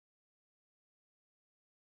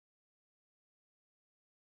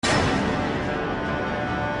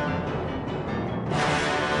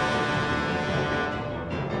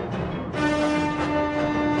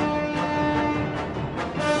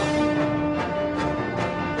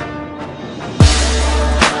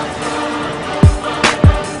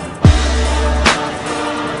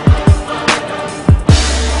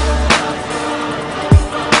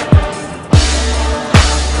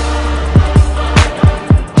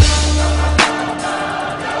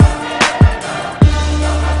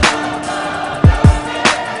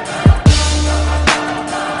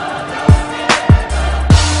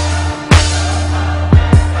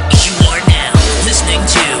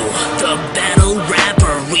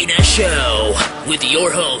with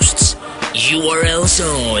your hosts, URL's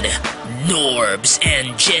own Norbes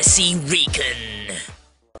and Jesserican.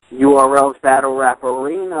 URL's Battle Rap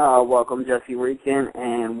Arena. Welcome Jesserican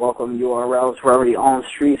and welcome URL's very own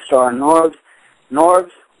street star Norbes.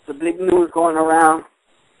 Norbes, the big news going around.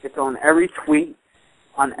 It's on every tweet,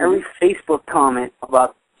 on every Facebook comment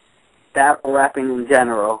about battle rapping in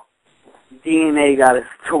general. DNA got his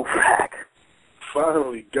tooth back.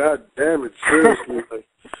 Finally, god damn it, seriously. Like,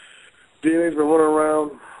 DNA's been running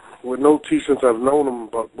around with no teeth since I've known him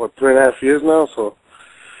about, 3.5 years now, so...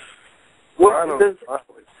 Does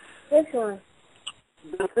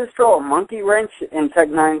this throw a monkey wrench in Tech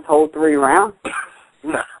Nine's whole 3 rounds?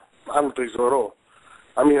 Nah, I don't think so at all.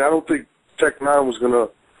 I mean, I don't think Tech Nine was gonna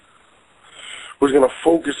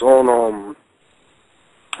focus on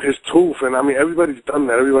his tooth, and I mean everybody's done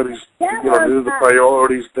that. Everybody's did the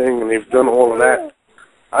priorities thing, and they've done all of that.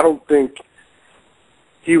 I don't think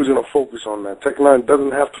he was gonna focus on that. Tech Nine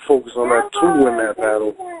doesn't have to focus on that to win that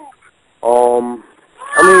battle.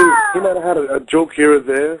 I mean, he might have had a joke here or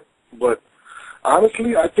there, but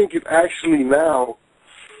honestly, I think it actually now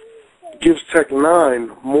gives Tech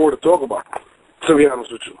Nine more to talk about, to be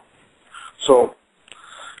honest with you. So,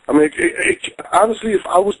 I mean, honestly, if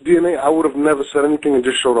I was DNA, I would have never said anything and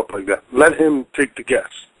just showed up like that. Let him take the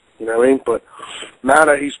guess, you know what I mean? But now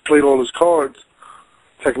that he's played all his cards,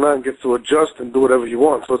 Tech Nine gets to adjust and do whatever he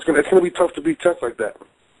wants. So it's gonna be tough to beat Tech like that.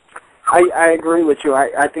 I agree with you.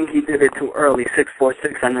 I think he did it too early.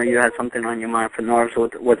 646. I know you had something on your mind for Norbes.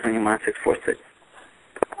 What's on your mind, 646?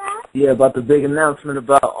 Yeah, about the big announcement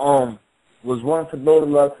about was one for Loaded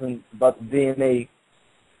Lux and about the DNA,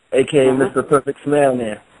 aka Mr. Perfect Smell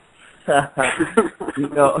there. You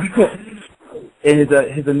know,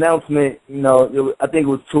 his announcement. You know, I think it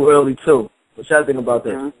was too early too. What y'all think about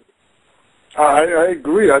that? I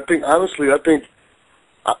agree. I think honestly,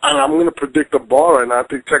 I'm going to predict a bar, and I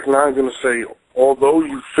think Tech Nine's going to say, although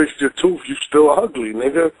you fixed your tooth, you still ugly,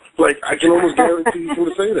 nigga. Like, I can almost guarantee he's going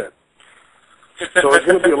to say that. So it's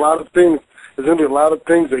going to be a lot of things. There's going to be a lot of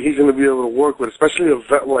things that he's going to be able to work with, especially a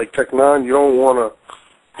vet like Tech Nine. You don't want to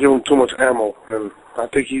give him too much ammo, and I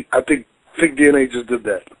think DNA just did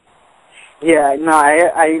that. Yeah, no,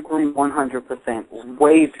 I agree 100%.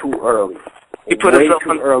 Way too early. He put himself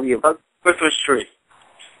on a Christmas tree.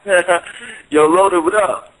 Yo, Loaded, what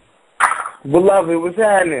up? Beloved, what's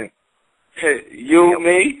happening? Hey, you,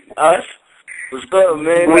 me, us? What's good,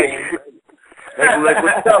 man? Like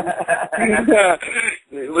what's up?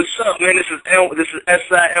 What's up, man? This is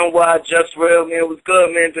SINY, Just Real, man. What's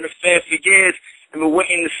good, man? Been a fan for years. I've been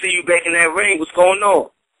waiting to see you back in that ring. What's going on?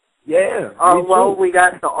 Yeah. Well, we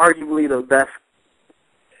got arguably the best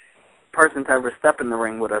person to ever step in the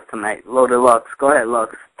ring with us tonight, Loaded Lux. Go ahead,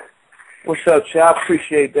 Lux. What's up, Chad? I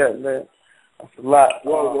appreciate that, man. That's a lot.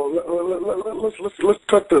 Well,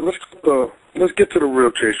 let's get to the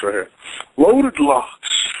real chase right here. Loaded Lux.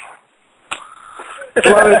 There's a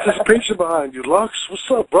lot of anticipation behind you, Lux.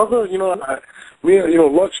 What's up, brother? You know,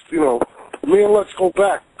 Lux. Me and Lux go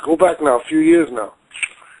back now, a few years now.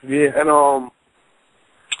 Yeah. And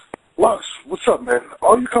Lux, what's up, man?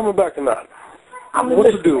 Are you coming back or not?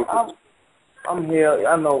 What's the deal? I'm here.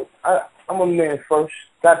 I know. I'm a man first.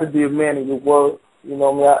 Got to be a man of your word. You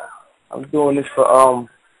know what I mean? I'm doing this for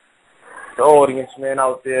the audience, man,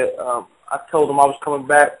 out there. I told them I was coming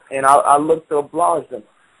back, and I looked to oblige them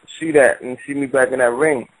to see that and see me back in that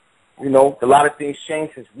ring. You know, a lot of things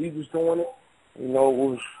changed since we was doing it. You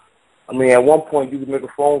know, at one point you could make a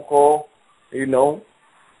phone call, you know,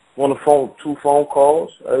 two phone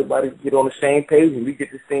calls. Everybody get on the same page, and we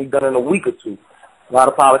get this thing done in a week or two. A lot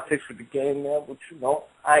of politics with the game now, but, you know,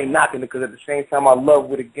 I ain't knocking it because at the same time I love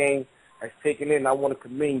where the game has taken it, and I want to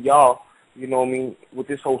commend y'all, you know what I mean, with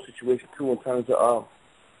this whole situation, too, in terms of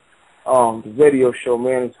the radio show,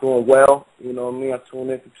 man. It's doing well, you know what I mean. I tune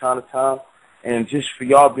in from time to time, and just for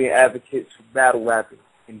y'all being advocates for battle rapping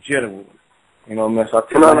in general, you know what I mean. So I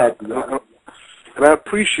tell you and I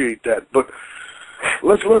appreciate that, but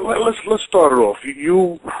let's start it off.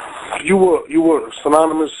 You were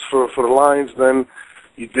synonymous for the Lions then.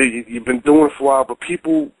 You've been doing it for a while, but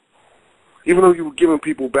people, even though you were giving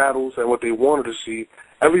people battles and what they wanted to see,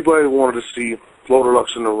 everybody wanted to see Loaded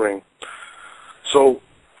Lux in the ring. So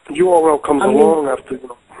URL comes along after,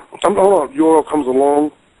 URL comes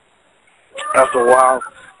along after a while,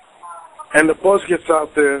 and the buzz gets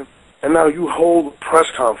out there, and now you hold a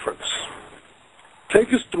press conference.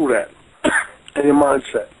 Take us through that and your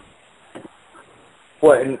mindset.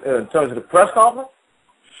 What, in terms of the press conference?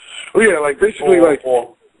 Oh, yeah, like basically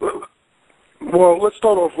well, let's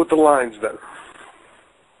start off with the lines then.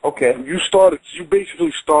 Okay. You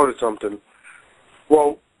basically started something.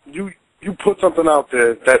 Well, you put something out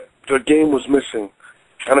there that the game was missing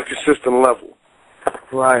on a consistent level.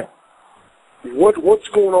 Right. What's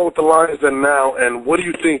going on with the Lions then now, and what do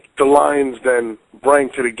you think the Lions then bring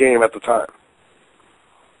to the game at the time?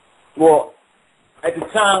 Well, at the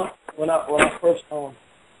time when I first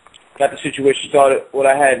got the situation started, what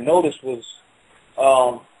I had noticed was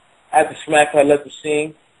after Smack had left the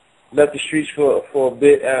scene, left the streets for a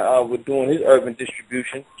bit, with doing his urban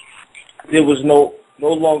distribution, there was no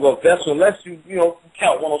longer a vessel unless you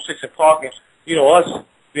count 106 and Park, and us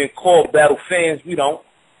being called battle fans, we don't.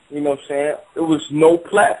 You know what I'm saying? There was no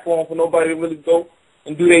platform for nobody to really go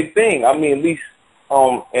and do their thing. I mean, at least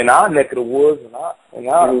in our neck of the woods, in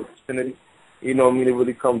our vicinity, you know what I mean, to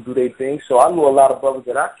really come do their thing. So I knew a lot of brothers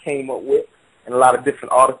that I came up with and a lot of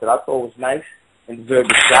different artists that I thought was nice and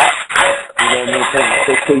deserved a shot. You know what I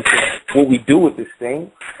mean? Showcasing what we do with this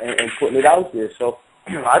thing and putting it out there. So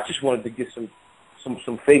I just wanted to get some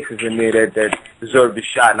faces in there that deserved a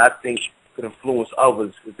shot, and I think could influence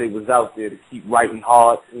others if they was out there to keep writing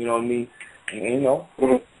hard, you know what I mean? And,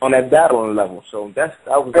 on that battling level. So that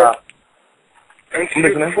was our... And to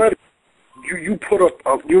your credit, you put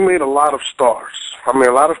up, you made a lot of stars. I mean,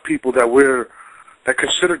 a lot of people that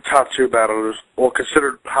considered top tier battlers or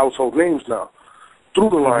considered household names now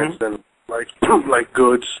through the lines. Then like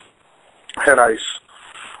Goods, Head Ice,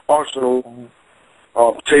 Arsenal,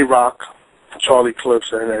 Tay-Rock, Charlie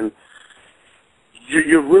Clips, and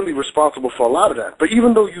you're really responsible for a lot of that. But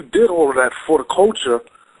even though you did all of that for the culture,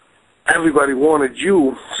 everybody wanted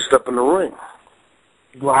you to step in the ring.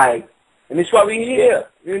 Right. And that's why we're here.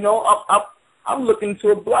 I'm looking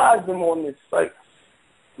to oblige them on this.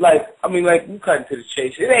 You cut into the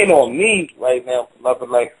chase. It ain't on me right now,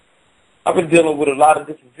 but I've been dealing with a lot of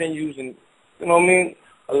different venues, and you know what I mean?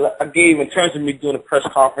 I gave, in terms of me doing a press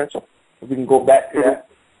conference, if we can go back to that,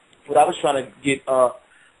 what I was trying to get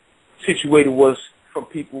situated was from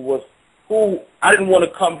people was who I didn't want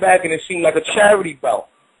to come back and it seemed like a charity bout.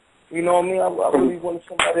 You know what I mean? I really wanted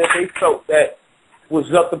somebody that they felt that was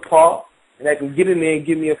up to par and that can get in there and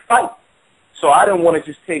give me a fight. So I didn't want to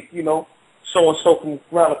just take, so-and-so from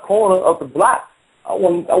around the corner of the block. I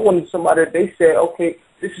wanted somebody that they said, okay,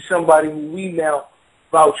 this is somebody who we now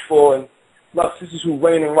vouch for, and Lux, this is who's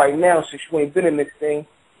reigning right now since you ain't been in this thing.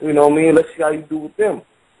 You know what I mean? Let's see how you do with them.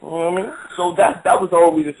 You know what I mean? So that was the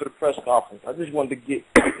whole reason for the press conference. I just wanted to get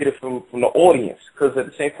it from the audience, because at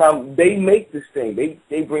the same time, they make this thing.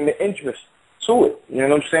 They bring the interest to it. You know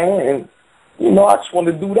what I'm saying? And, I just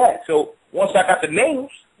wanted to do that. So once I got the names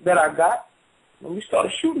that I got, we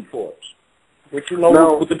started shooting for it. But,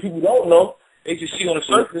 what the people don't know, they just see on the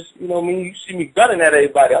surface, you know what I mean? You see me gunning at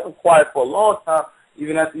everybody. I've been quiet for a long time,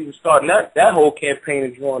 even after even starting that whole campaign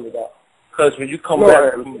and drawing it out. Because when you come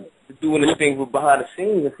back from doing this thing with behind the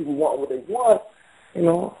scenes and people want what they want, it's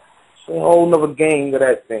a whole nother game of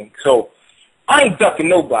that thing. So I ain't ducking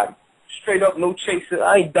nobody. Straight up, no chaser.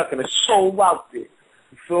 I ain't ducking a soul out there.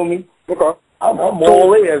 You feel me? Okay. I'm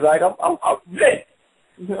all ears. I'm lit.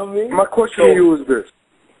 You know what I mean? My question to you is this.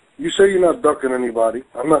 You say you're not ducking anybody.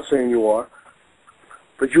 I'm not saying you are.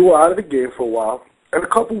 But you were out of the game for a while, and a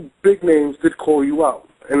couple big names did call you out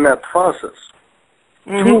in that process.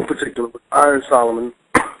 Two in particular, Iron Solomon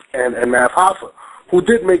and Mav Hoffa, who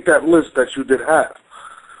did make that list that you did have.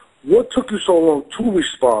 What took you so long to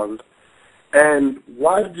respond, and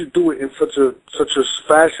why did you do it in such a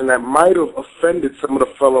fashion that might have offended some of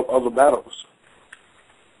the fellow other battlers?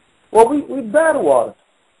 Well, we battle artists.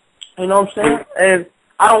 You know what I'm saying? And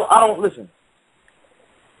I don't listen.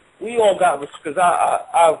 We all got this, because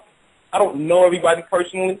I don't know everybody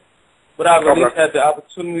personally, but I've at least had the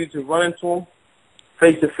opportunity to run into them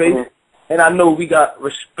face to face, and I know we got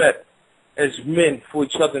respect as men for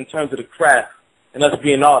each other in terms of the craft and us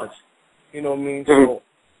being artists. You know what I mean? So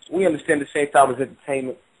we understand the same time as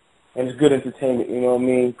entertainment, and it's good entertainment. You know what I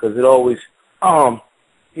mean? Because it always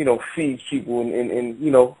feeds people and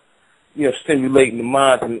stimulating the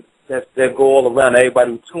minds, and that go all around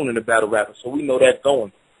everybody who's tuning the battle rapper. So we know that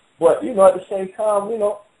going. But, at the same time, we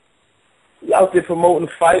out there promoting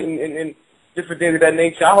the fight and different things of that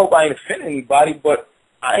nature. I hope I ain't offending anybody, but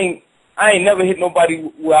I ain't never hit nobody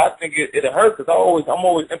where I think it'll hurt, because I'm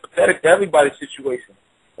always empathetic to everybody's situation.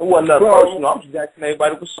 It wasn't nothing personal. I'm just asking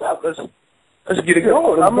everybody, what's up? Let's get it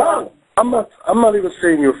going. I'm not even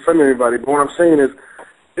saying you offend anybody, but what I'm saying is,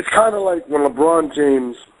 it's kind of like when LeBron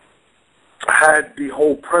James had the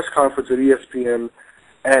whole press conference at ESPN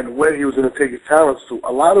and where he was going to take his talents to.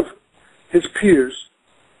 A lot of his peers,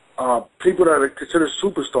 people that are considered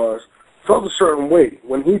superstars, felt a certain way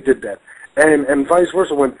when he did that. And vice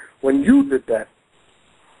versa, when you did that,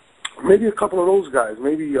 maybe a couple of those guys,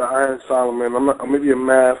 maybe Iron Solomon, maybe a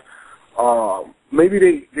Mav, maybe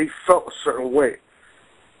they felt a certain way.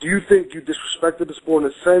 Do you think you disrespected the sport in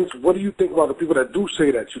a sense? What do you think about the people that do say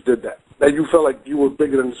that you did that? That you felt like you were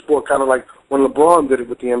bigger than the sport, kind of like when LeBron did it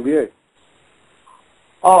with the NBA?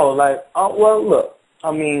 Oh, well, look,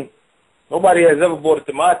 I mean, nobody has ever brought it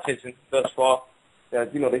to my attention thus far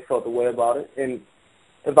that, they felt the way about it. And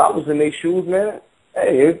if I was in their shoes, man,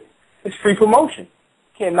 hey, it's free promotion.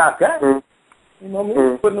 Can't knock that. You know what I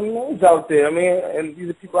mean? Putting them names out there, and these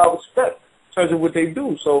are people I respect in terms of what they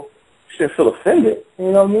do. So, shouldn't feel offended.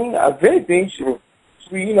 You know what I mean? If anything, should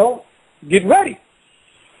get ready.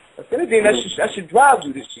 If anything, that should drive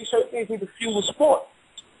you. See, certain things need to fuel the sport.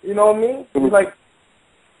 You know what I mean? It's like,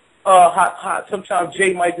 sometimes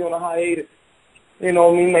Jay might be on a hiatus. You know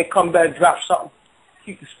what I mean? May come back, drop something,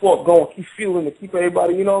 keep the sport going, keep fueling it, keep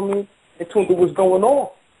everybody, you know what I mean, in tune to what's going on.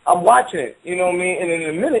 I'm watching it, you know what I mean? And in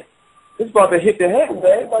a minute, it's about to hit the head with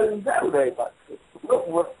everybody in battle with everybody.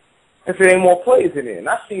 If there ain't more players in it. And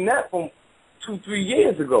I seen that from 2-3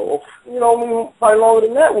 years ago. Or, you know what I mean? Probably longer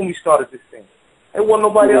than that when we started this thing. There wasn't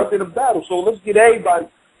nobody out there to battle. So let's get everybody,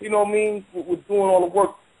 you know what I mean, with doing all the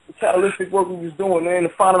work, the catalytic work we was doing, man,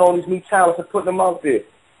 and finding all these new talents and putting them out there.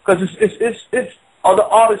 Because it's other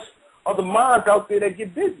artists, other minds out there that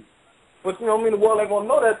get busy. But, you know what I mean, the world ain't going to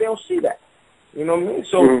know that. They don't see that. You know what I mean?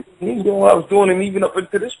 So me doing what I was doing, and even up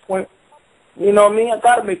until this point, you know what I mean, I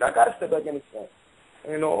got to step back in the game.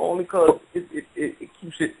 You know, only because it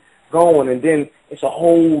keeps it going, and then it's a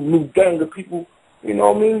whole new gang of people, you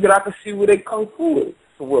know what I mean, that I can see where they come through with,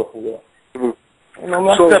 for real. You know,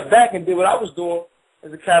 I stepped back and did what I was doing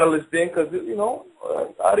as a catalyst then, because, you know,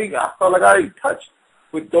 I felt like I already touched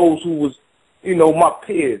with those who was, you know, my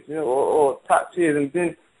peers, you know, or top tiers, and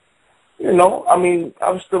then, you know, I mean, I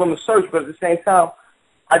was still on the search, but at the same time,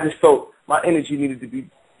 I just felt my energy needed to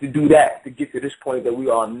do that to get to this point that we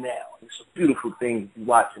are now. It's a beautiful thing to be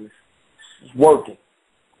watching. It's working.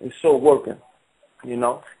 It's so working, you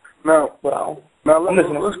know. Now,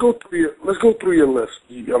 let's go through your list.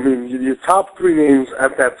 I mean, your top 3 names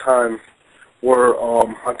at that time were,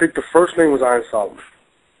 I think the first name was Iron Solomon.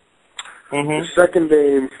 The second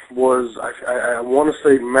name was, I want to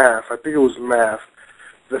say Math. I think it was Math.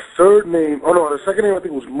 The third name, the second name I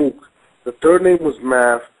think was Mook. The third name was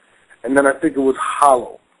Math, and then I think it was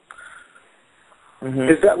Hollow.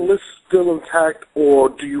 Is that list still intact, or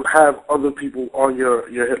do you have other people on your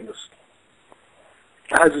hit list?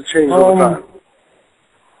 Has it changed over time?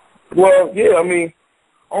 Well, yeah, I mean,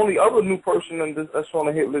 only other new person that's on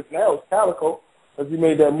the hit list now is Calicoe, because he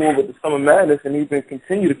made that move at the Summer Madness, and he's been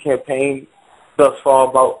continuing to campaign thus far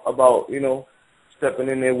about you know, stepping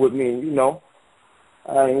in there with me. And, you know,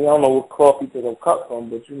 I don't know what cloth you took a cut from,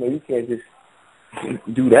 but, you know, you can't just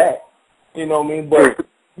do that. You know what I mean? But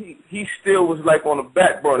he still was, like, on the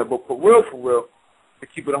back burner. But for real, to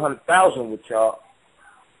keep it 100,000 with y'all,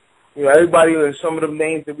 you know, everybody in some of them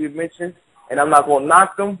names that we've mentioned, and I'm not going to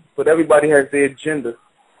knock them, but everybody has their agenda,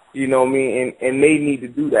 you know what I mean? And they need to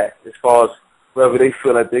do that as far as wherever they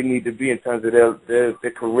feel like they need to be in terms of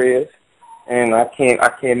their careers. And I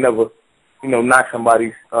can't never, you know, knock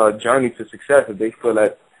somebody's journey to success if they feel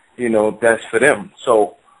like, you know, that's for them.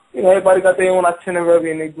 So, you know, everybody got their own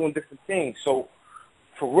itinerary and they doing different things. So,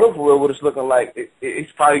 for real, what it's looking like,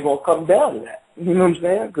 it's probably going to come down to that. You know what I'm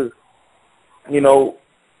saying? Because, you know,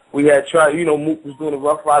 we had tried, you know, Mook was doing the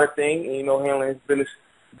Rough Rider thing, and, you know, handling his business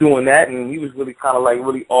doing that, and he was really kind of like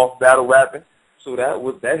really off battle rapping. So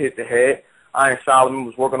that hit the head. Iron Solomon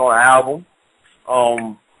was working on an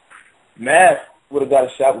album. Math would have got a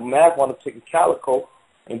shot, but Math wanted to take a Calicoe,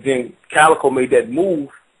 and then Calicoe made that move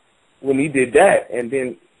when he did that, and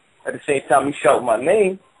then at the same time he shouted my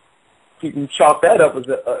name. People chalked that up as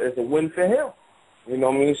a win for him. You know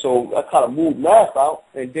what I mean? So I kind of moved Math out,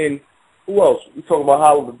 and then who else? We talking about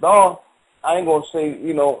Hollow the Dawn. I ain't gonna say,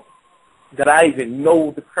 you know, that I even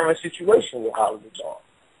know the current situation with Hollow the Dawn,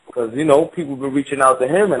 because, you know, people been reaching out to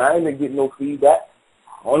him, and I ain't been getting no feedback.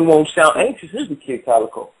 Only one who sound anxious is the kid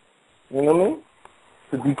Calicoe. You know what I mean?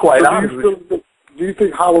 To be quite honest with you. Do you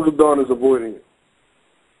think Hollow the Dawn is avoiding it?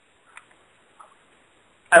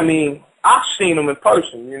 I mean, I've seen him in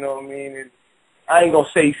person, you know what I mean? And I ain't going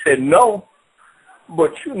to say he said no,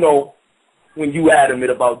 but, you know, when you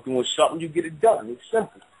adamant about doing something, you get it done. It's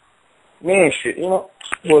simple. Man shit, you know?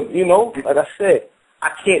 But, you know, like I said,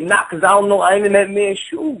 I can't knock because I don't know. I ain't in that man's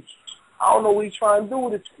shoes. I don't know what he's trying to do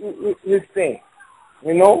with his thing,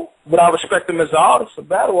 you know? But I respect him as an artist, a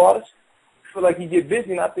battle artist. I feel like he get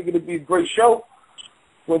busy, and I think it'd be a great show.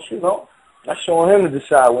 But, you know, that's showing him to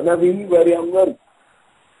decide. Whenever he's ready, I'm ready.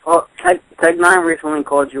 Well, Tech9 recently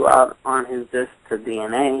called you out on his diss to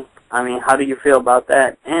DNA. I mean, how do you feel about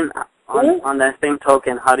that? And On that same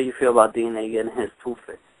token, how do you feel about DNA getting his tooth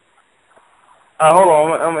fixed? Hold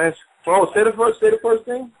on. I'm asking. Say the first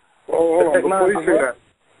thing. Oh, hold on. Before you say that.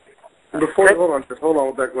 Hold on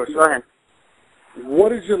with that question. Go ahead.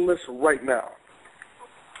 What is your list right now?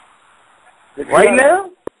 Right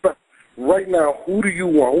now? Right now, who do you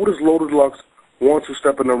want? Who does Loaded Lux want to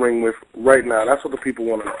step in the ring with right now? That's what the people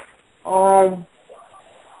want to know.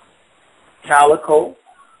 Calicoe,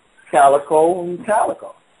 and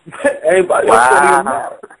Calicoe. Everybody else don't even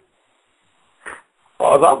matter. As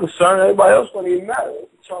far as I'm concerned, everybody else don't even matter.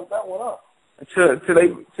 Chunk that one up until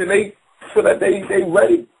they feel that they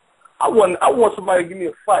ready. I want somebody to give me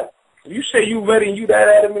a fight. If you say you ready and you that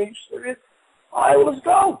adamant, you serious? All right, well, let's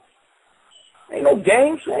go. Ain't no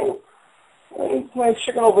games, ain't playing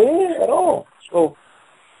chicken over here at all. So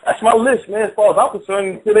that's my list, man. As far as I'm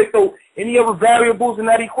concerned, until they throw any other variables in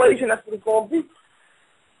that equation, that's what it's gonna be.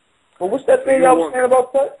 But what's that thing I was saying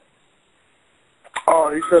about Tech? Oh,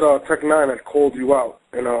 he said Tech 9 had called you out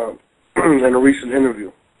in a recent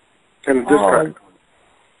interview. In a diss track.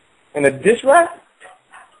 In a diss track?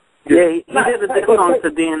 Yeah, he did a diss song to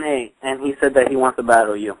DNA, and he said that he wants to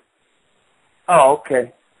battle you. Oh,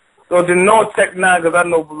 okay. So the no Tech 9, because I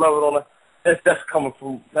know Beloved on it, that's coming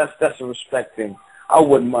from, that's a respect thing. I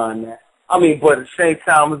wouldn't mind that. I mean, but at the same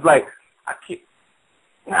time, it's like,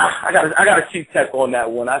 I gotta see Tech on that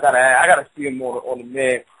one. I gotta see him on the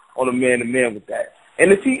man to man with that.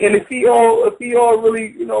 And if he all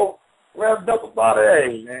really, revved up about it,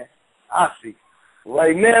 hey man, I see.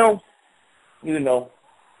 Right now,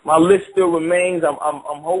 my list still remains. I'm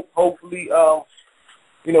hopefully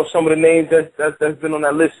some of the names that's been on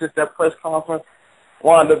that list since that press conference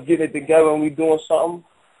wound up getting it together and we doing something,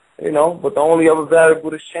 But the only other variable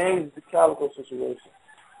that's changed is the Calicoe situation.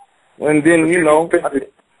 And then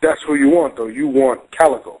that's what you want though. You want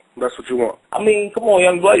Calicoe. That's what you want. I mean, come on,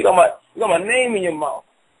 young blood. You got my name in your mouth.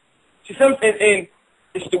 See, and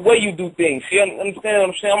it's the way you do things. See, understand what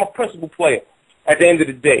I'm saying? I'm a principal player. At the end of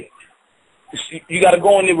the day, you got to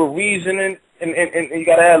go in there with reasoning, and you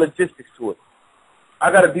got to add logistics to it.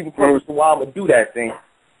 I got a deeper purpose to why I'm gonna do that thing,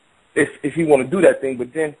 if you want to do that thing.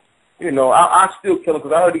 But then, I still kill him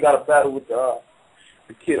because I already got a battle with the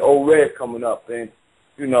kid Old Red coming up, and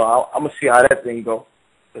I'm gonna see how that thing go.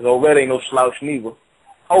 Because Old Red ain't no slouch neither.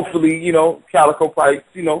 Hopefully, Calicoe probably,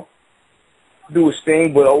 do his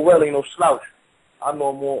thing, but Old Red ain't no slouch. I know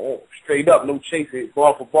him more straight up, no chasing.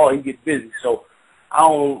 Ball for ball, he get busy. So I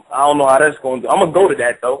don't know how that's going to do. I'm going to go to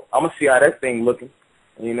that, though. I'm going to see how that thing looking.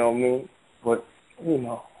 You know what I mean? But,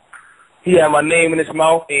 he had my name in his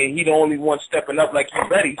mouth, and he the only one stepping up like he's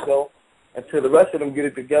ready. So until the rest of them get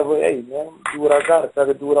it together, hey, man, do what I got if I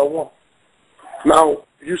can do what I want. Now,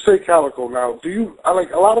 you say Calicoe. Now,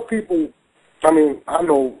 a lot of people, I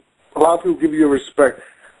know a lot of people give you respect,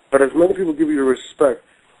 but as many people give you respect,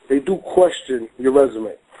 they do question your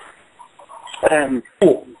resume. And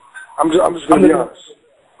I'm just going to be honest.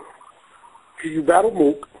 You battled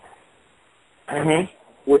Mook,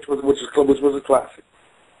 which was a classic.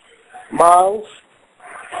 Miles,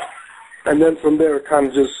 and then from there it kind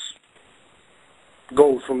of just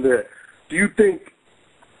goes from there. Do you think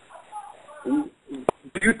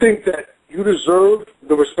that you deserve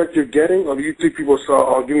the respect you're getting, or do you think people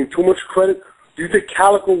are giving too much credit? Do you think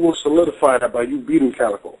Calicoe will solidify that by you beating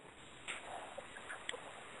Calicoe?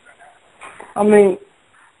 I mean,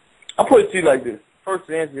 I'll put it to you like this. First,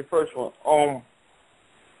 to answer your first one,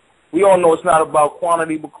 we all know it's not about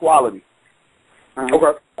quantity but quality.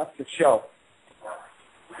 Okay. That's the show.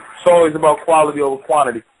 It's always about quality over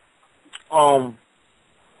quantity.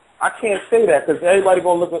 I can't say that because everybody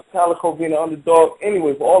gonna look at Calicoe being an underdog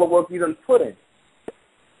anyway for all the work he done put in.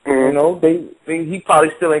 He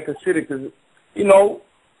probably still ain't considered because,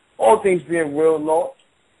 all things being real, Lord.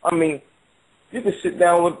 I mean, you can sit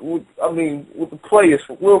down with the players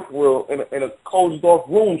for real, in a closed off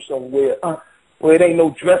room somewhere where it ain't no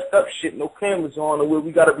dressed up shit, no cameras on, or where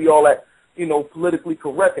we gotta be all that, politically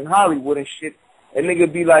correct in Hollywood and shit. And nigga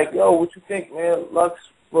be like, yo, what you think, man? Lux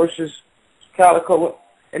versus Calicoe.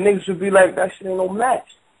 And niggas should be like, that shit ain't no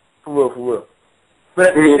match. For real. But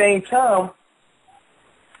at the same time,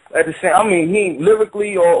 he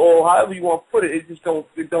lyrically or however you want to put it,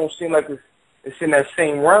 it don't seem like it's in that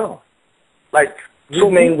same realm. Like, his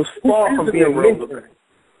name was far from being mentioned.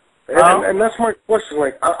 And that's my question.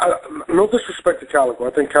 Like, no disrespect to Calicoe.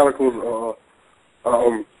 I think Calicoe's,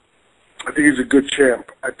 I think he's a good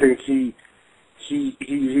champ. I think he's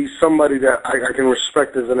somebody that I can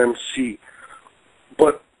respect as an MC.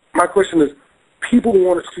 But my question is, people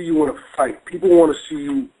want to see you in a fight. People want to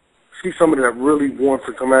see somebody that really wants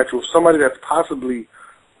to come at you, somebody that's possibly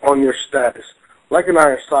on your status. like an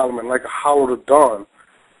Iron Solomon, like a Hollow the Dawn.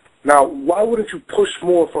 Now, why wouldn't you push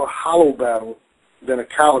more for a Hollow battle than a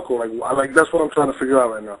Calicoe? Like that's what I'm trying to figure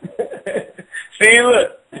out right now. See,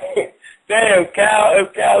 look. Damn, Cal,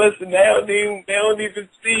 if Cal listen, they don't even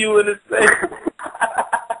see you in the same.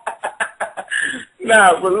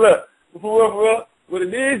 Nah, but look, for real, what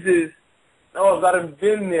it is, no, I done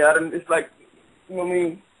been there. It's like, you know what I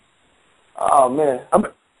mean? Oh, man.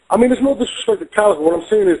 I mean, there's no disrespect to Calicoe. What I'm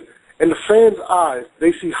saying is, in the fans' eyes,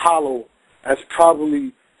 they see Hollow as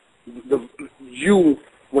probably you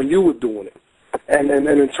when you were doing it. And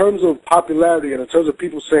in terms of popularity and in terms of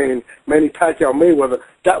people saying Manny Pacquiao Mayweather,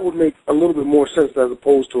 that would make a little bit more sense as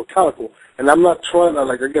opposed to a Calicoe. And I'm not trying to,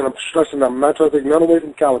 like, again, I'm stressing, I'm not trying to take none away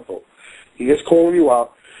from Calicoe. He is calling you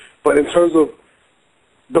out. But in terms of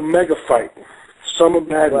the mega fight, Summer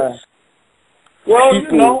Madness, right. Well,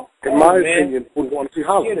 people, you know, in my opinion, would want to see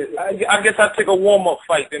Hollow. I guess I'd take a warm-up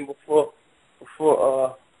fight then before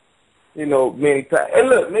you know, Manny Pacquiao. Hey,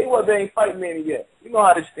 look, Mayweather ain't fight Manny yet. You know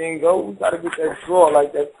how this thing goes. We got to get that draw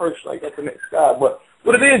like that first, like at the next guy. But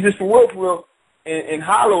what it is for real, and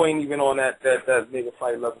Hollow ain't even on that nigga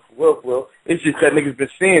fight level for real. It's just that niggas been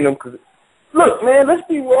seeing them. Cause, look, man, let's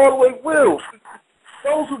be all the way real.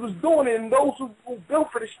 Those who was doing it and those who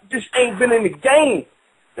built for this just ain't been in the game.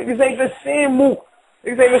 Niggas ain't been seeing Mook.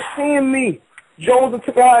 Niggas ain't been seeing me. Jones and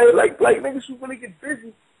took a higher, like niggas who really get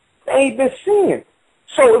busy, they ain't been seeing.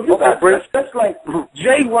 So if you got that's like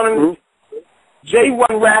Jay running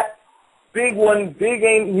rap, Big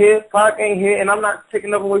ain't here, Pac ain't here, and I'm not taking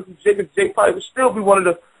nothing away from Jay, because Jay probably would still be one of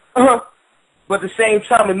the but at the same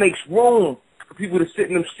time it makes room for people to sit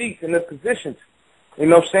in them seats in their positions. You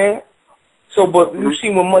know what I'm saying? So but you see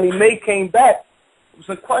when Money May came back, it was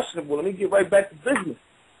unquestionable. Let me get right back to business.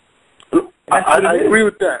 I agree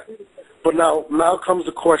with that. But now comes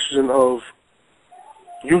the question of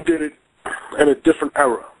you did it in a different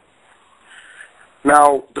era.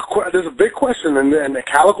 Now, there's a big question, and the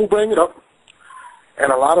Calicoe bring it up,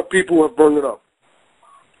 and a lot of people have brought it up.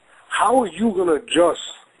 How are you going to adjust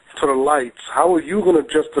to the lights? How are you going to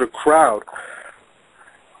adjust to the crowd?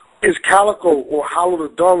 Is Calicoe or Hollow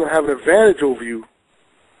the Dawn going to have an advantage over you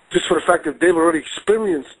just for the fact that they've already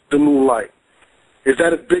experienced the new light? Is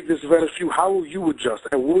that a big disadvantage for you? How will you adjust,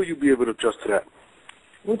 and will you be able to adjust to that?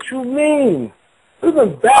 What you mean? We've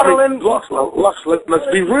been battling. Lux, let's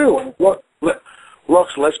be real.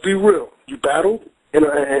 Lux, let's be real. You battled in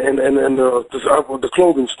the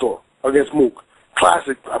clothing store against Mook.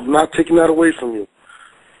 Classic. I'm not taking that away from you.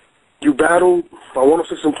 You battled by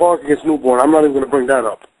 106 in Park against Newborn. I'm not even going to bring that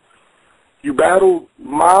up. You battled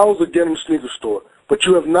miles again in the sneaker store, but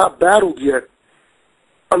you have not battled yet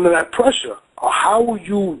under that pressure. How will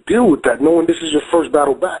you deal with that, knowing this is your first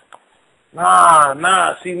battle back? Nah.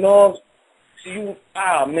 See, Norbes,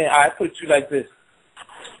 man, I put it to you like this.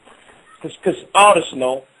 Because artists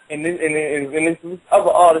know, and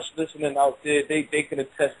other artists listening out there, they can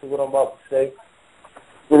attest to what I'm about to say.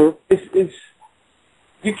 Mm-hmm. It's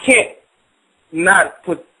you can't not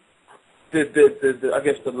put the I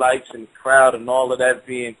guess the lights and the crowd and all of that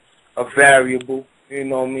being a variable. You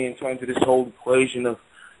know what I mean? In terms of this whole equation of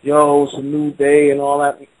it's a new day and all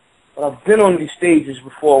that. But I've been on these stages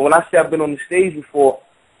before. When I say I've been on the stage before,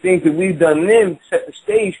 things that we've done then set the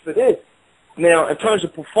stage for this. Now, in terms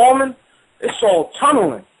of performing, it's all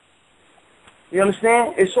tunneling. You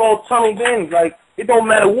understand? It's all tunneled in. Like, it don't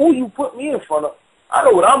matter who you put me in front of. I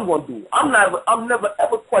know what I'm going to do. I'm never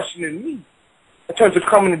ever questioning me in terms of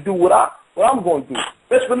coming to do what I'm going to do.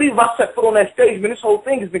 Best believe if I set foot on that stage, man, this whole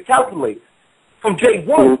thing has been calculated from day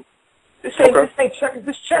one. Mm-hmm. This ain't checkers,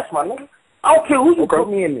 this chess, my nigga. I don't care who you put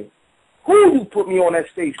me in there. Who you put me on that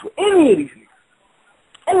stage with, any of these niggas.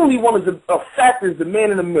 Only one is a factor is the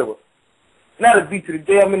man in the mirror. And that'll be to the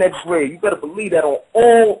day I'm in that grave. You better believe that on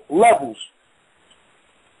all levels.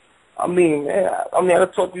 I mean, man, I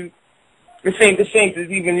told you, this ain't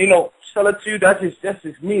even, sell it to you, that's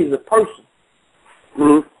just me as a person.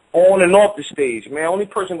 Mm-hmm. On and off the stage, man. Only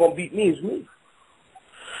person gonna beat me is me.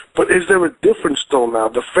 But is there a difference, though, now?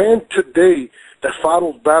 The fan today that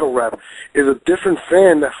follows battle rap is a different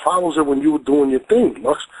fan that follows it when you were doing your thing,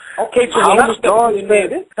 Lux. Okay, so how are you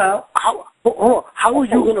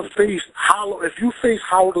going to face Hollow? If you face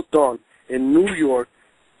Hollow the Dawn in New York,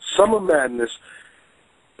 Summer Madness,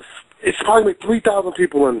 it's probably 3,000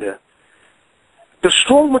 people in there. The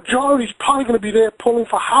strong majority is probably going to be there pulling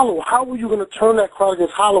for Hollow. How are you going to turn that crowd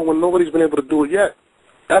against Hollow when nobody's been able to do it yet?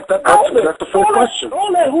 That's the full question.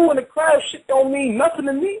 All that who in the crowd shit don't mean nothing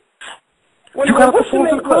to me. You got to perform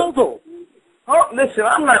to the crowd, though. Listen,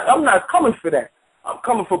 I'm not coming for that. I'm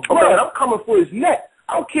coming for blood. I'm coming for his neck.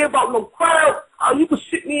 I don't care about no crowd. You can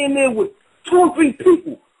sit me in there with 2 or 3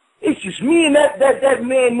 people. It's just me and that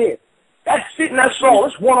man there. That's it and that's all.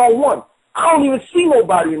 It's one-on-one. I don't even see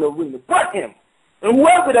nobody in the arena but him. And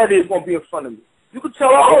whoever that is going to be in front of me. You can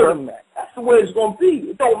tell all of them that. That's the way it's going to be.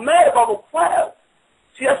 It don't matter about no crowd.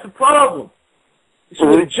 See, that's the problem. You see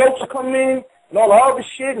where the jokes come in and all the other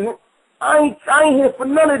shit. And I ain't here for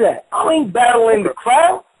none of that. I ain't battling the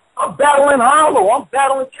crowd. I'm battling Hollow. I'm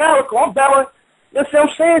battling Calicoe. I'm battling, you know what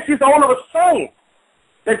I'm saying? See, it's all of a science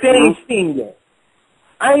that they ain't seen yet.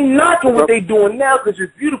 I ain't knocking what they doing now because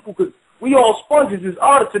it's beautiful because we all sponges as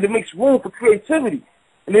artists and it makes room for creativity.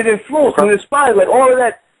 And it influences and inspires, like all of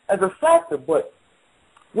that as a factor. But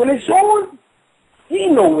when it's on, he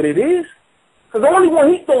know what it is. Because the only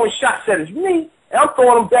one he's throwing shots at is me, and I'm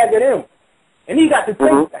throwing them back at him. And he got the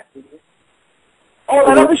thing back. All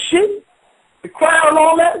that other shit, the crowd and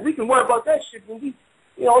all that, we can worry about that shit when we,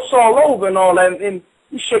 you know, it's all over and all that, and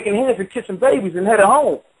we shaking hands and kissing babies and headed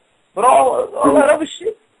home. But all that other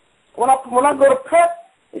shit, when I go to prep,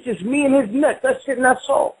 it's just me and his neck. That's it and that's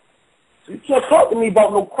all. So you can't talk to me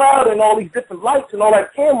about no crowd and all these different lights and all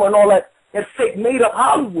that camera and all that fake made-up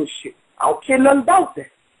Hollywood shit. I don't care nothing about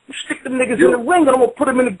that. You stick them niggas in the ring and I'm going to put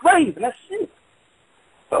them in the grave, and that's it.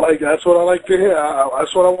 That's what I like to hear.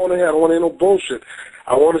 That's what I want to hear. I don't want to hear no bullshit.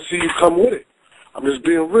 I want to see you come with it. I'm just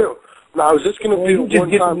being real. Now, is this going to be a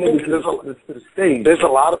one-time thing? There's a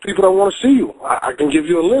lot of people that want to see you. I can give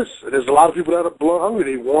you a list. There's a lot of people that are blood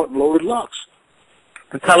hungry. They want Loaded Lux.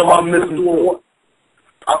 And tell them I'm missing what?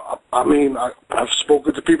 I mean, I've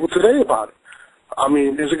spoken to people today about it. I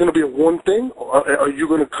mean, is it going to be a one thing, or are you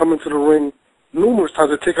going to come into the ring numerous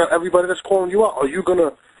times and take out everybody that's calling you out? Are you going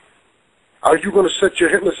to set your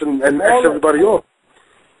hit list and X everybody off?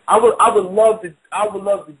 I would love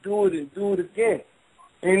to do it and do it again.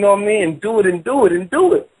 You know what I mean? And do it and do it and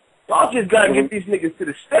do it. Y'all just gotta get these niggas to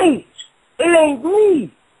the stage. It ain't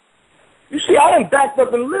me. You see, I ain't backed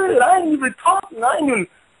up and lit. I ain't even talking. I ain't even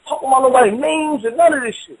talking about nobody's names and none of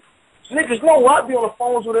this shit. Niggas know I be on the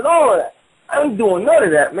phones with it, all of that. I ain't doing none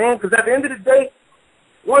of that, man. Because at the end of the day,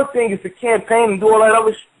 one thing is to campaign and do all that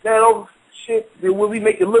other shit where we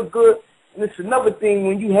make it look good. And it's another thing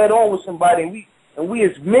when you head on with somebody and we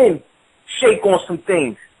as men shake on some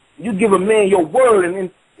things. You give a man your word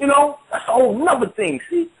and you know, that's a whole nother thing,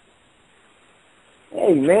 see?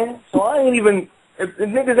 Hey, man, so I ain't even, if the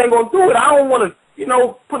niggas ain't gonna do it, I don't want to, you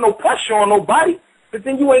know, put no pressure on nobody, but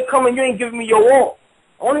then you ain't coming, you ain't giving me your all.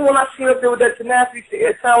 Only one I seen up there with that tenacity,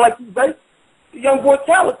 it sound like you, baby, the young boy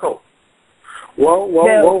Calicoe. Well,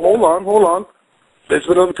 hold on. There's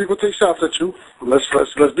been other people take shots at you. Let's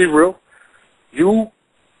be real. You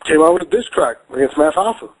came out with a diss track against Math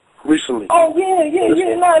Hoffa recently. Oh yeah.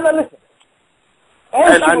 No, listen.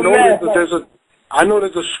 And I know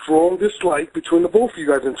there's a strong dislike between the both of you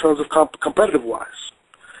guys in terms of competitive wise.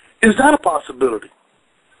 Is that a possibility?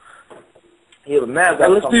 Yeah, but Math got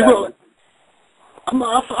to come back. I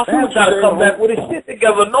Math got to come back with his shit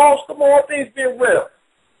together. No, come on, things being real.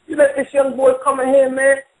 You let this young boy come in here,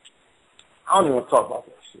 man. I don't even want to talk about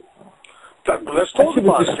that shit. Let's talk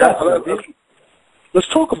about it. Let's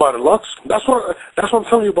talk about it, Lux. That's what I'm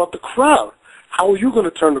telling you about the crowd. How are you going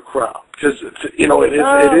to turn the crowd? Because, you know, it is. But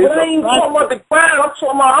I ain't talking about the crowd. I'm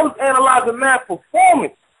talking about I was analyzing Matt's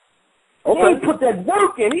performance. Okay. He ain't put that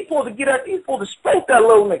work in. He's supposed to spank that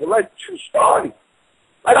little nigga like true story.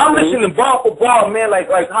 Like I'm listening to bar for bar, man. Like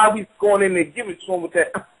how he's going in there and giving it to him with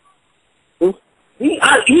that. He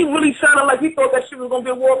really sounded like he thought that shit was going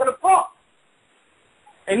to be a walk in the park.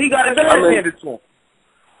 And he got his ass handed to him.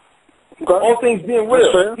 Okay. All things being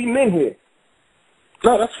real. He men here.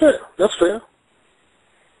 No, that's fair. That's fair.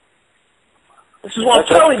 This is what I'm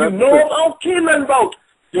telling you, no, I don't care nothing about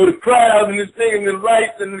the crowd and this thing and the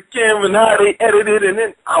lights and the camera and how they edit it and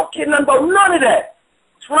then I don't care nothing about none of that.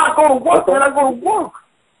 It's when I go to work, man, I go to work.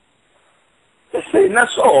 That's it, and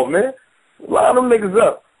that's all, man. Line them niggas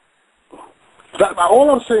up. All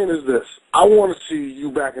I'm saying is this. I want to see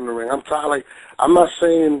you back in the ring. I'm not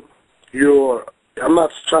saying I'm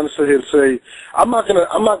not trying to sit here and say I'm not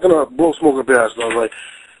gonna blow smoke up your ass though. Like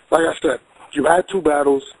I said, you had 2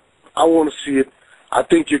 battles. I want to see it. I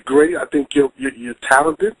think you're great. I think you're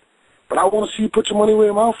talented. But I want to see you put your money where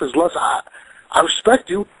your mouth is. Lux, I respect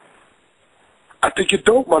you. I think you're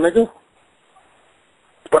dope, my nigga.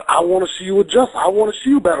 But I want to see you adjust. I want to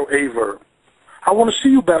see you battle Averb. I want to see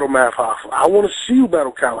you battle Math Hoffa. I want to see you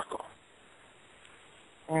battle Calicoe.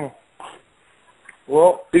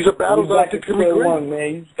 Well, these are battles that I think can be great.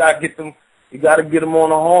 Man, you just gotta get them. You gotta get them on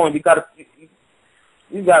the horn. You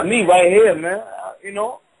got me right here, man. You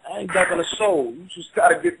know, I ain't ducking a soul. You just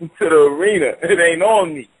gotta get them to the arena. It ain't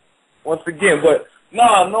on me. Once again, but no,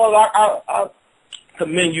 I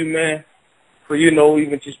commend you, man. for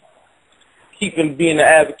even just keeping being an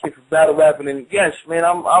advocate for battle rapping. And yes, man,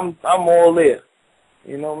 I'm all there.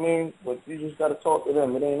 You know what I mean? But you just gotta talk to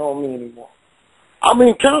them. It ain't on me anymore. I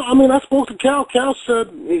mean, Cal. I mean, I spoke to Cal. Cal said,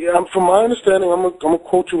 from my understanding, I'm gonna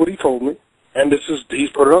quote you what he told me, and he's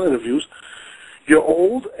put it on interviews. You're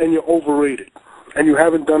old and you're overrated, and you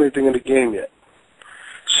haven't done anything in the game yet.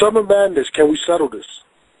 Summer Madness, can we settle this?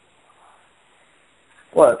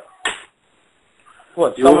 What?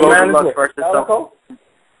 What? You Summer Madness Lux versus Calicoe?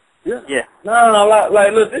 Yeah. Yeah. No.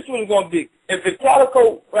 Like, look, this one's gonna be. If it's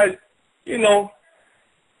Calicoe, like,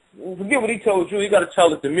 forget what he told you. He got to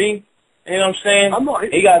tell it to me. You know what I'm saying? I'm not.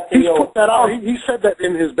 He got to he's put that out. He said that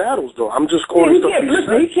in his battles, though. I'm just calling stuff he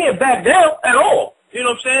said. He can't back down at all. You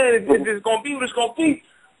know what I'm saying? If it's gonna be what it's gonna be,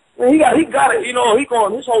 man, he got it. His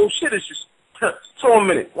whole shit is just 2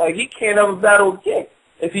 minutes. Like, he can't ever battle again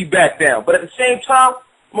if he back down. But at the same time,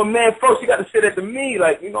 I'm a man first. He got to say that to me.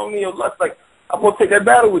 Like, you know what I mean? Lux, like, I'm gonna take that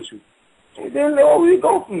battle with you. And then we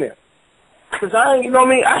go from there. Cause I ain't, you know what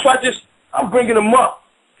I mean? That's why I'm bringing him up.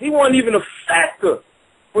 He wasn't even a factor.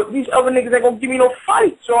 But these other niggas ain't gonna give me no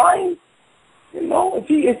fight. So I ain't, if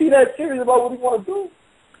he that serious about what he wanna do.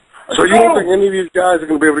 So you don't think any of these guys are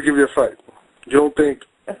gonna be able to give you a fight? You don't think?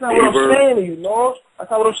 That's not what I'm saying to you, Norbes. That's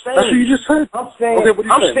not what I'm saying. That's what you just said. I'm saying, okay,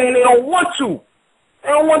 I'm saying they don't want to. They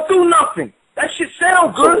don't want to do nothing. That shit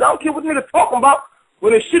sound good. I don't care what niggas talking about.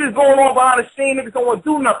 When the shit is going on behind the scene, niggas don't want to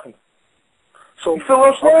do nothing. So, you feel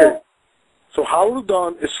what I'm saying? Okay. So Howard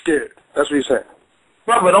Dawn is scared. That's what you're saying.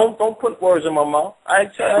 Brother, don't put words in my mouth.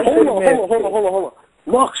 Hold on.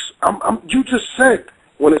 Lux, you just said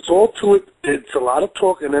when it's all to it, it's a lot of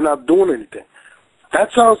talk and they're not doing anything.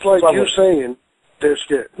 That sounds like you saying they're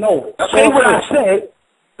scared. No, say what I said.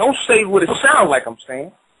 Don't say what it sounds like I'm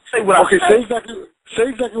saying. Say what I said. Okay, say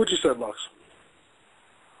exactly what you said, Lux.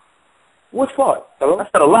 Which part? Hello? I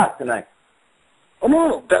said a lot tonight. Oh,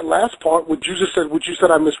 no. That last part, what you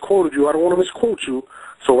said I misquoted you. I don't want to misquote you.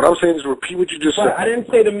 So what I'm saying is repeat what you just said. I didn't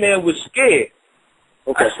say the man was scared.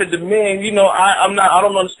 Okay. I said the man, I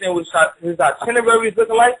don't understand what his itinerary is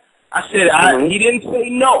looking like. I said he didn't say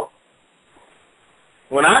no.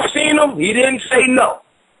 When I seen him, he didn't say no.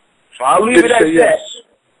 So I'll leave it at that. Yes.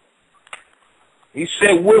 He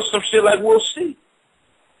said some shit like we'll see.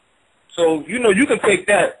 So, you can take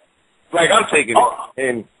that like I'm taking it.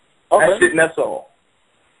 And that's it and that's all.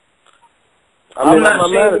 I'm not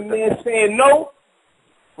saying the man saying no,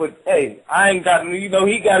 but hey, I ain't got, he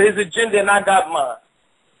got his agenda and I got mine.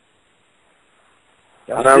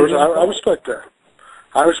 And I respect that.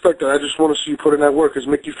 I respect that. I just want to see you put in that work, because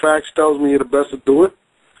Mickey Fax tells me you're the best to do it.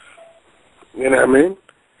 You know what I mean?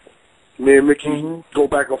 Me and Mickey go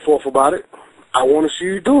back and forth about it. I want to see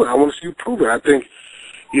you do it. I want to see you prove it. I think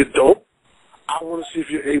you're dope. I want to see if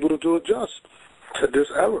you're able to do it just to this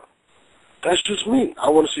era. That's just me. I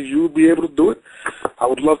want to see you be able to do it. I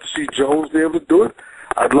would love to see Jones be able to do it.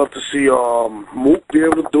 I'd love to see Mook be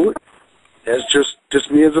able to do it. It's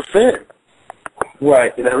just me as a fan.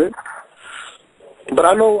 Right. You know what I mean? But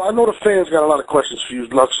I know the fans got a lot of questions for you,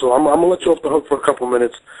 Lux, so I'm gonna let you off the hook for a couple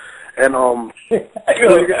minutes, and get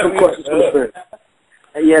some questions for the fans.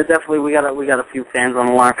 Yeah, definitely. We got a few fans on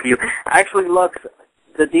the line for you. Actually, Lux,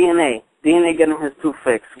 the DNA getting his tooth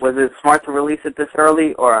fixed. Was it smart to release it this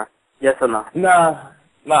early, or yes or no? Nah.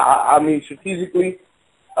 I mean, strategically,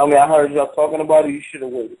 I heard y'all talking about it. You should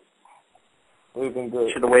have waited. It would have been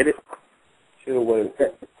good. Should have waited. Should have waited.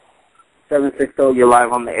 760, you're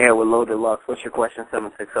live on the air with Loaded Lux. What's your question,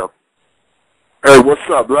 760? Hey, what's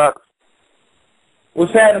up, Lux?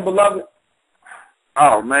 What's happening, beloved?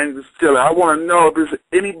 Oh, man, just chilling. I want to know if there's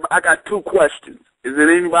anybody. I got two questions. Is there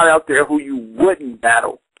anybody out there who you wouldn't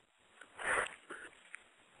battle?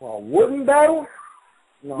 Well, wouldn't battle?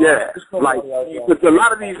 No, yeah, like, because a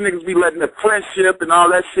lot of these niggas be letting the friendship and all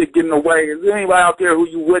that shit get in the way. Is there anybody out there who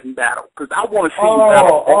you wouldn't battle? Because I want to see you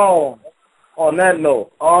battle. On that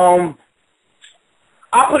note, I'll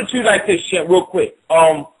put it to you like this, shit, real quick.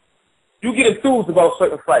 You get enthused about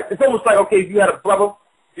certain fights. It's almost like, okay, if you had a brother,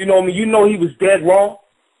 you know what I mean, you know he was dead wrong,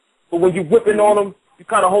 but when you're whipping on him, you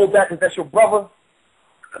kind of hold back because that's your brother.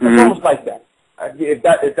 It's almost like that. If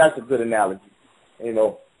that's a good analogy, you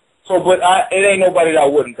know. So, but it ain't nobody that I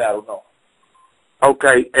wouldn't battle, no.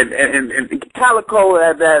 Okay, and Calicoe,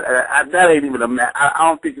 that ain't even a match. I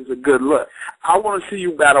don't think it's a good look. I want to see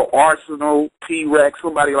you battle Arsenal, T-Rex,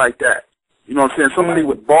 somebody like that. You know what I'm saying? Somebody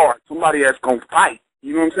with bars, somebody that's going to fight.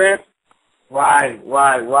 You know what I'm saying? Right.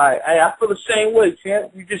 Hey, I feel the same way,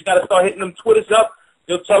 champ. You just got to start hitting them Twitters up.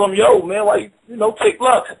 You'll tell them, yo, man, why you take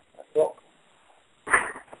luck.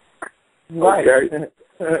 Right. Okay.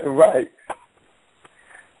 Right.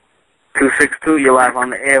 262, you're live on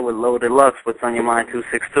the air with Loaded Lux. What's on your mind,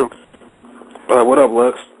 262? What up,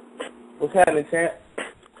 Lux? What's happening, champ?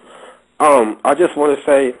 I just want to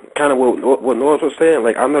say kind of what Norbes was saying.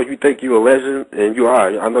 Like, I know you think you're a legend, and you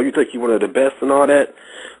are. I know you think you're one of the best and all that.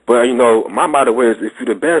 But, you know, my motto is if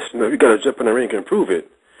you're the best, you know, you got to jump in the ring and prove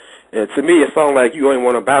it. And to me, it sounds like you only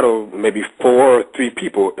want to battle maybe 4 or 3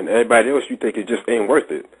 people, and everybody else you think it just ain't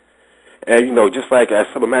worth it. And, you know, just like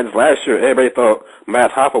at Summer Madness last year, everybody thought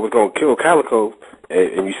Matt Hoffa was going to kill Calicoe,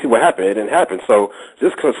 and you see what happened. It didn't happen. So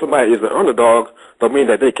just because somebody is an underdog don't mean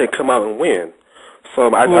that they can come out and win.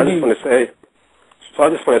 So I just want to say,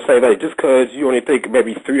 that just because you only think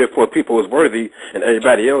maybe 3 or 4 people is worthy and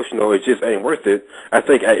everybody else, you know, it just ain't worth it. I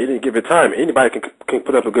think at any given time, anybody can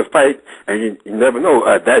put up a good fight, and you never know.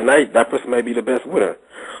 That night, that person may be the best winner.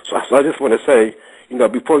 So I just want to say, you know,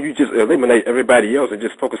 before you just eliminate everybody else and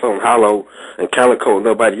just focus on Hollow and Calicoe and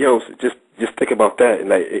nobody else, just think about that. And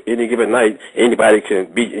like any given night, anybody can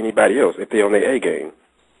beat anybody else if they're on their A game.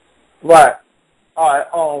 Right. All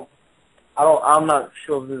right. I'm not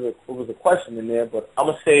sure if there was a question in there, but I'm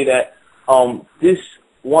gonna say that this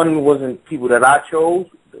one wasn't people that I chose.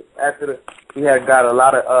 After we had got a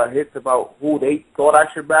lot of hits about who they thought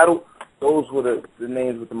I should battle, those were the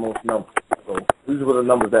names with the most numbers. So these were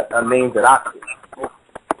the names that I picked.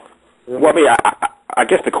 Well, I mean, I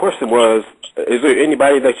guess the question was, is there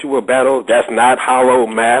anybody that you will battle that's not Hollow,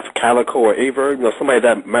 Math, Calicoe, or Aver? You know, somebody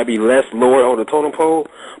that might be less lower on the totem pole,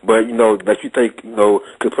 but, you know, that you think, you know,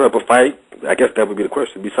 could put up a fight? I guess that would be the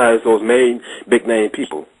question, besides those main big-name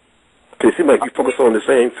people. Because it seems like you focus on the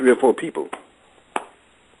same 3 or 4 people.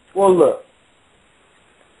 Well, look,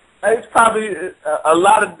 it's probably a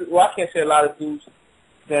lot of, well, I can't say a lot of dudes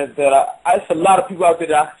it's a lot of people out there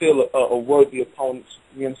that I feel are worthy opponents.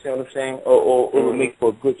 You understand what I'm saying? Or will make for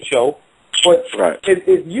a good show. But right.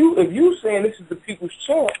 if you saying this is the people's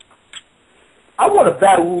champ, I want to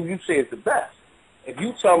battle who you say is the best. If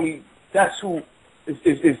you tell me that's who is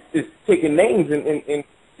taking names and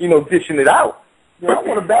you know, dishing it out, then I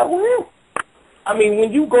want to battle him. I mean,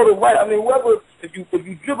 when you go to write, I mean, whether if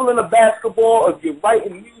you dribble in a basketball, or if you're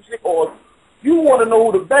writing music, or you want to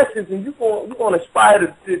know who the best is, and you're going to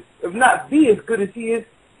aspire to, if not be as good as he is,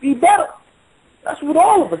 be better. That's what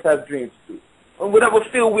all of us have dreams to do, in whatever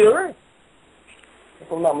field we're in.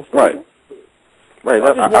 If I'm not mistaken. Right.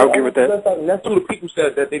 I'll agree with that. And that's who the people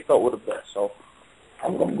said that they thought were the best. So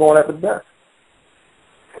I'm going at the best.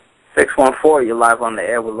 614, you're live on the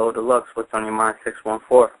air with Loaded Lux. What's on your mind,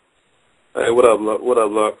 614? Hey, what up,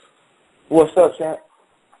 Lux? What's up, champ?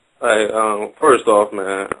 Hey, first off,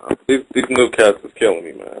 man, these new cats is killing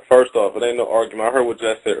me, man. First off, it ain't no argument. I heard what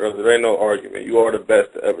Jess said earlier. There ain't no argument. You are the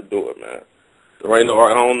best to ever do it, man. There ain't no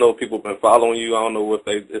argument. I don't know if people been following you. I don't know if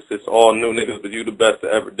it's just all new niggas, but you the best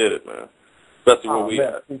that ever did it, man. Especially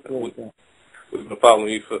where we've been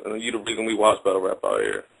following you. You the reason we watch battle rap out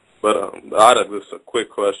here. But I have just a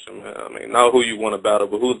quick question, man. I mean, not who you want to battle,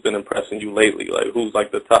 but who's been impressing you lately? Like, who's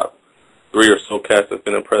like the top 3 or so cats that's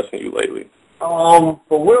been impressing you lately? For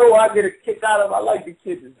real, I get a kick out of. I like the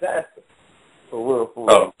kid Disaster. For real.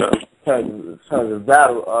 Oh, okay. In terms of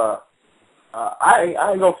battle, I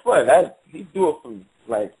ain't gonna front. He do it for me.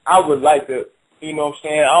 Like, I would like to, you know what I'm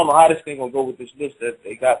saying? I don't know how this thing gonna go with this list that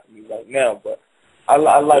they got for me right now, but I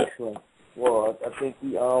like him. Well, I think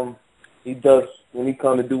he does, when he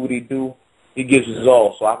come to do what he do, he gives his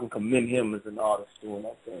all, so I can commend him as an artist doing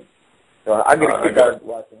that thing. So I get a kick out of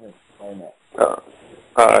watching him right now.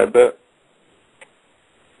 All right, bet.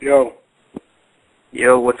 Yo,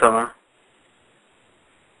 what's up, man?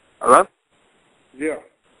 Hello? Yeah.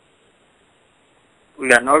 We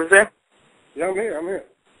got Norbes there? Yeah, I'm here.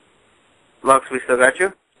 Lux, we still got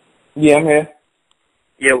you? Yeah, I'm here.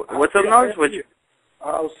 Yeah, what's up, Norbes? What you?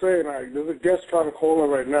 I was saying, there's a guest trying to call in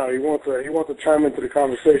right now. He wants to chime into the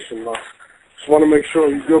conversation. Just want to make sure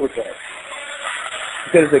you're good with that.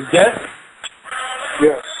 There's a guest?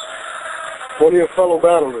 Yes. One of your fellow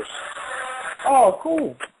battlers. Oh,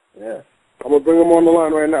 cool. Yeah. I'm going to bring him on the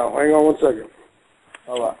line right now. Hang on 1 second.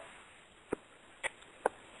 All right.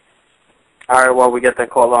 All right, well, we get that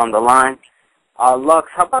caller on the line. Lux,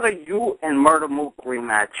 how about a you and Murder Mook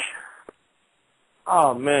rematch?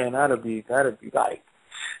 Oh, man, that'd be like,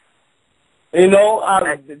 you know,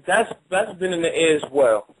 that's been in the air as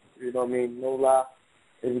well. You know what I mean? No lie.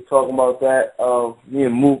 If we're talking about that, me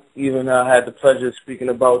and Mook even had the pleasure of speaking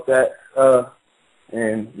about that.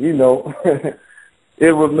 And, you know,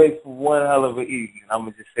 it would make for one hell of an evening. I'm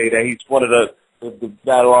going to just say that he's one of the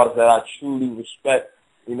battle artists that I truly respect,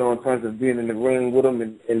 you know, in terms of being in the ring with him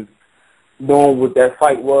and knowing what that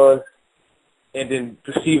fight was and then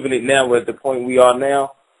perceiving it now at the point we are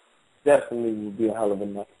now. Definitely would be a hell of a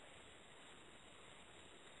night.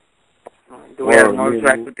 Do we have Norbes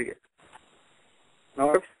back with the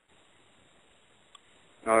Norbes?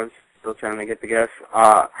 Norbes still trying to get the guest.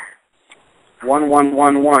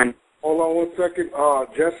 1111. Hold on 1 second.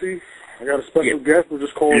 Jesse, I got a special guest. We're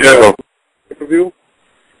just calling interview.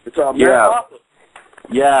 It's Matt.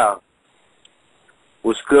 Yeah.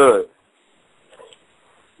 What's good?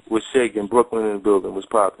 What's shaking? Brooklyn in the building. What's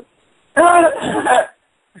popping? That's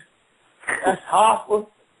Hoffa.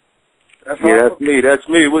 Yeah, that's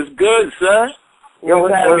me. What's good, son? Yo,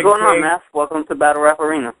 what's going on, Matt? Welcome to Battle Rap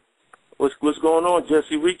Arena. What's going on,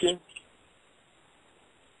 Jesserican?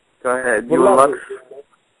 Go ahead. You and Lux?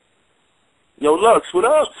 Yo, Lux, what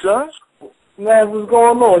up, son? Man, what's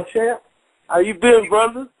going on, champ? How you been,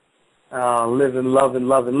 brother? Living, loving,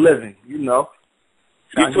 living, you know.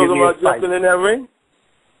 You talking about jumping in that ring?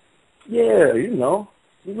 Yeah, you know.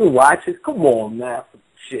 You can watch it. Come on, man.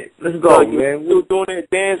 Shit. Let's go, man. You still doing that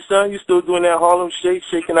dance, son? You still doing that Harlem Shake,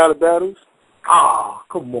 shaking out of battles?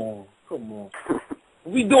 Come on.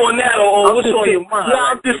 We doing that or what's on your mind?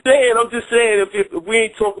 Yeah, I'm just saying, if we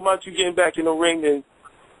ain't talking about you getting back in the ring, then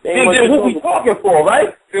what we talking for,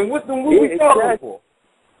 right? Then what we talking for?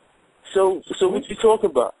 So what you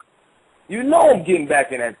talking about? You know I'm getting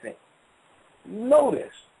back in that thing. You know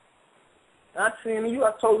this. Not saying to you,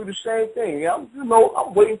 I told you the same thing. I'm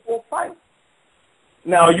waiting for a fight.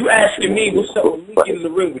 Now, are you asking me what's up with me getting in the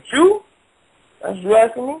ring with you? That's what you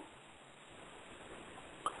asking me?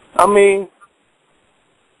 I mean,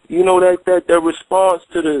 you know that response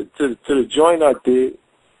to the joint I did,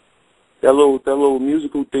 that little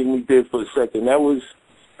musical thing we did for a second, that was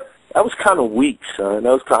kind of weak, son.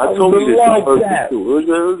 I told you this in person too. It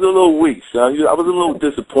was a little weak, son. I was a little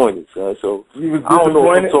disappointed, son. So I don't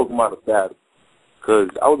know if I'm talking about a battle, because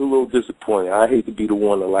I was a little disappointed. I hate to be the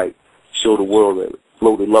one to like show the world that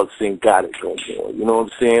Loaded Lux ain't got it no more. You know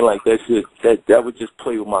what I'm saying? Like that shit, that would just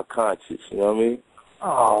play with my conscience. You know what I mean?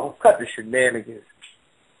 Oh, cut the shenanigans.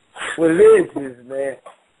 What it is, man,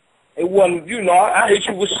 it wasn't, I hit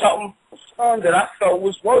you with something that I felt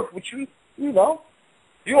was worth what you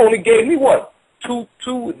you only gave me what? Two,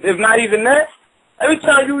 if not even that. Every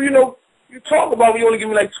time you talk about me, you only give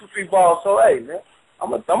me like 2-3 balls. So hey, man, I'm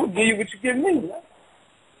gonna give you what you give me, man.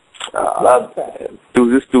 Love time.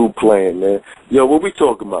 Dude, this dude playing, man. Yo, what we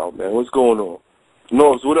talking about, man? What's going on?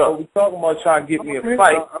 Norbes, what up? We talking about trying to get me a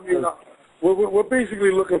fight. We're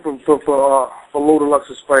basically looking for Loaded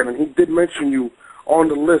Lux's fight, and he did mention you on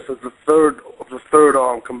the list as the third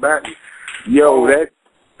combatant. Yo, that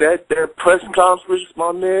press conference,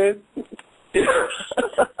 my man.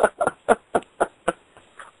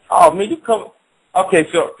 Oh man, you come. Okay,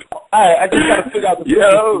 so I just gotta figure out the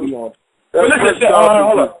yo. That press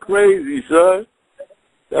conference was crazy, son.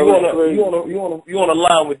 You on a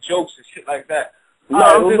line with jokes and shit like that. No,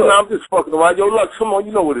 I'm just fucking around. Yo, Lux, come on,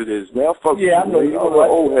 you know what it is, man. I know you. You're an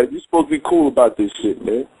old head. You're supposed to be cool about this shit,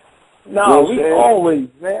 man. No, we always,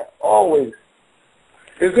 man, always.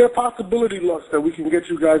 Is there a possibility, Lux, that we can get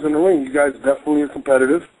you guys in the ring? You guys definitely are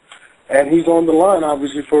competitive, and he's on the line,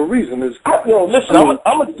 obviously, for a reason. Listen, No, hold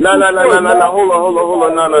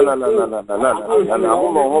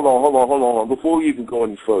on, hold on. Before we even go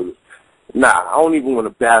any further, I don't even want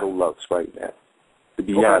to battle Lux right now. To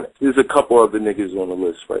be honest, there's a couple other niggas on the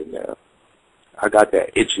list right now. I got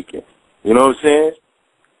that Jesserican. You know what I'm saying?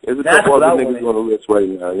 There's a couple other niggas on the list right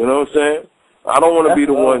now. You know what I'm saying? I don't want to be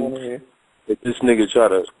the one that this nigga try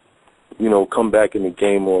to, come back in the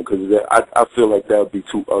game on, because I feel like that would be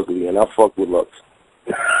too ugly, and I fuck with Lux.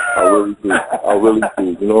 I really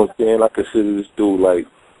do. You know what I'm saying? I consider this dude like,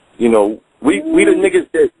 we the niggas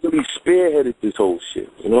that really spearheaded this whole shit.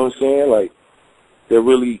 You know what I'm saying? Like, that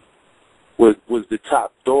really was the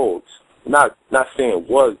top dogs. Not saying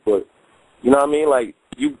was, but you know what I mean? Like,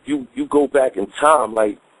 you go back in time,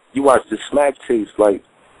 like, you watch the Smack tapes, like,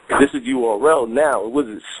 this is URL now. It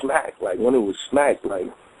wasn't Smack. Like, when it was Smack, like,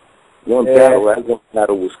 one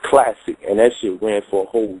battle was classic, and that shit ran for a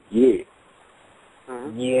whole year.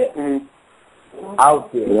 Yeah.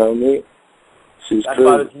 Out there. You know what I mean? That's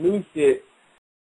why this new shit,